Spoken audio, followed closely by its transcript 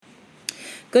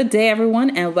Good day,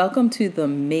 everyone, and welcome to the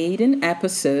maiden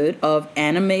episode of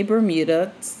Anime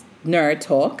Bermuda Nerd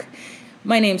Talk.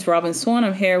 My name's Robin Swan.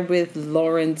 I'm here with Sean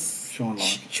Lawrence.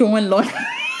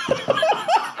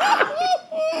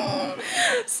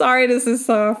 Sorry, this is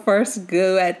our first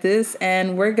go at this,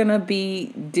 and we're going to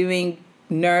be doing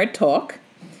Nerd Talk.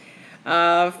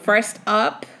 First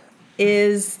up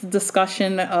is the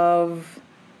discussion of,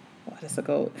 what is it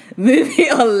called? Movie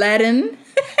Aladdin.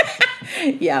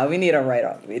 Yeah, we need a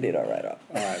write-up.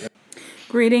 All right.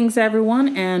 Greetings,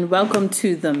 everyone, and welcome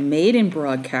to the maiden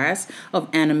broadcast of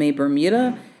Anime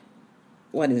Bermuda.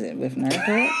 What is it, with Nerd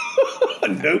Talk?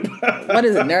 Nope. What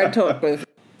is it, Nerd Talk with?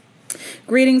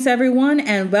 Greetings, everyone,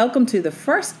 and welcome to the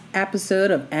first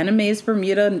episode of Anime's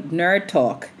Bermuda Nerd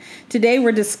Talk. Today,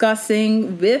 we're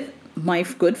discussing with my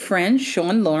good friend,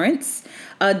 Sean Lawrence,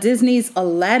 Disney's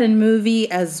Aladdin movie,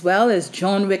 as well as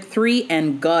John Wick 3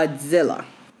 and Godzilla.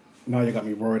 Now you got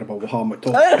me worried about how I'm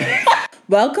talking.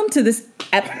 Welcome to this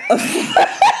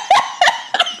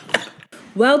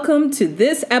Welcome to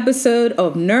this episode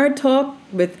of Nerd Talk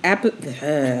with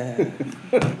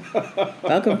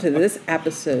Welcome to this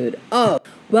episode of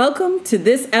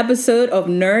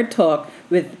Nerd Talk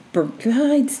with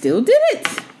I still did it.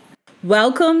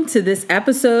 Welcome to this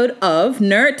episode of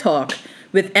Nerd Talk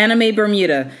with Anime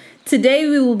Bermuda. Today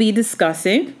we will be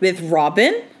discussing with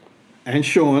Robin and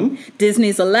Sean,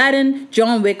 Disney's Aladdin,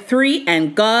 John Wick 3,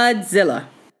 and Godzilla.